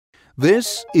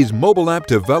This is Mobile App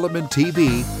Development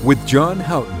TV with John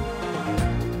Houghton.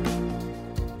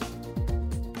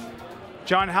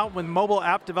 John Houghton with Mobile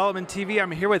App Development TV. I'm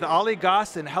here with Ollie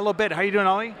Goss and HelloBit. How you doing,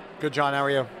 Ollie? Good, John. How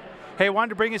are you? Hey, I wanted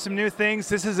to bring you some new things.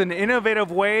 This is an innovative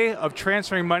way of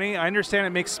transferring money. I understand it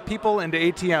makes people into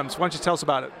ATMs. Why don't you tell us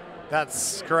about it?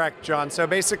 That's correct, John. So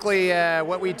basically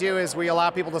what we do is we allow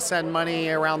people to send money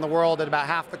around the world at about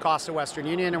half the cost of Western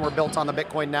Union, and we're built on the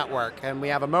Bitcoin network. And we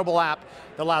have a mobile app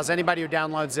that allows anybody who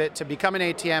downloads it to become an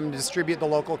ATM and distribute the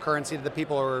local currency to the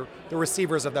people who are the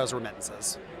receivers of those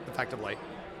remittances, effectively.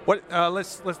 What?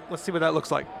 Let's see what that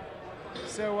looks like.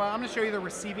 So I'm going to show you the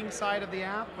receiving side of the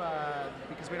app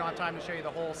because we don't have time to show you the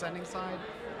whole sending side.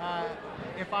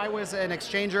 If I was an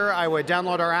exchanger, I would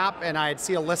download our app and I'd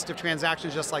see a list of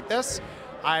transactions just like this.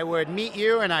 I would meet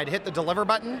you and I'd hit the deliver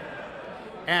button,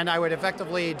 and I would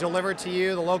effectively deliver to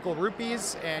you the local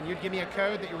rupees, and you'd give me a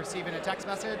code that you receive in a text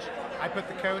message. I put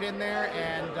the code in there,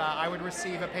 and I would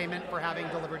receive a payment for having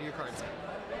delivered your currency.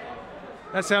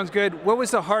 That sounds good. What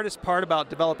was the hardest part about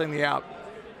developing the app?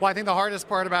 Well, I think the hardest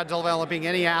part about developing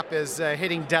any app is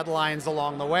hitting deadlines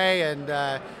along the way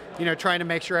and trying to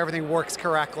make sure everything works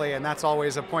correctly, and that's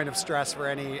always a point of stress for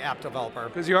any app developer.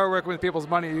 Because you are working with people's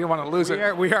money, you don't want to lose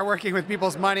it. We are working with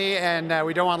people's money, and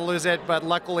we don't want to lose it, but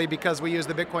luckily because we use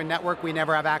the Bitcoin network, we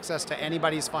never have access to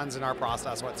anybody's funds in our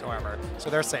process whatsoever, so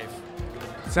they're safe.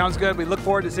 Sounds good. We look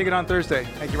forward to seeing it on Thursday.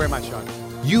 Thank you very much, John.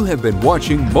 You have been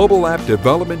watching Mobile App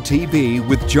Development TV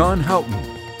with John Houghton.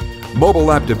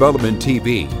 Mobile App Development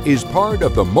TV is part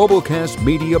of the Mobilecast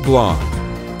Media blog.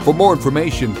 For more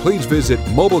information, please visit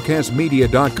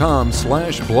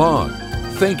mobilecastmedia.com/blog.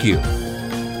 Thank you.